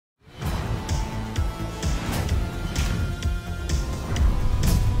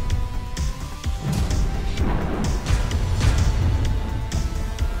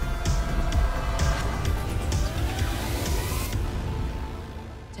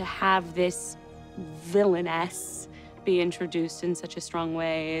to have this villainess be introduced in such a strong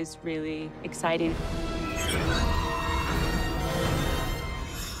way is really exciting.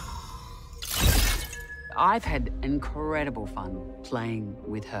 I've had incredible fun playing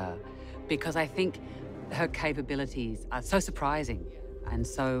with her because I think her capabilities are so surprising and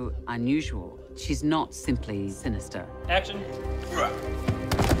so unusual. She's not simply sinister. Action.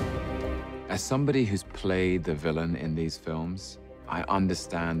 As somebody who's played the villain in these films, I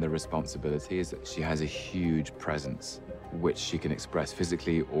understand the responsibility is that she has a huge presence, which she can express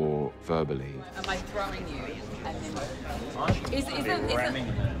physically or verbally. Am I throwing you? And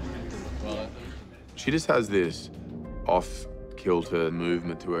then... She just has this off-kilter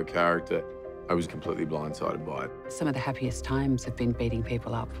movement to her character. I was completely blindsided by it. Some of the happiest times have been beating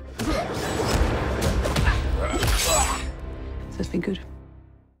people up. So it's been good.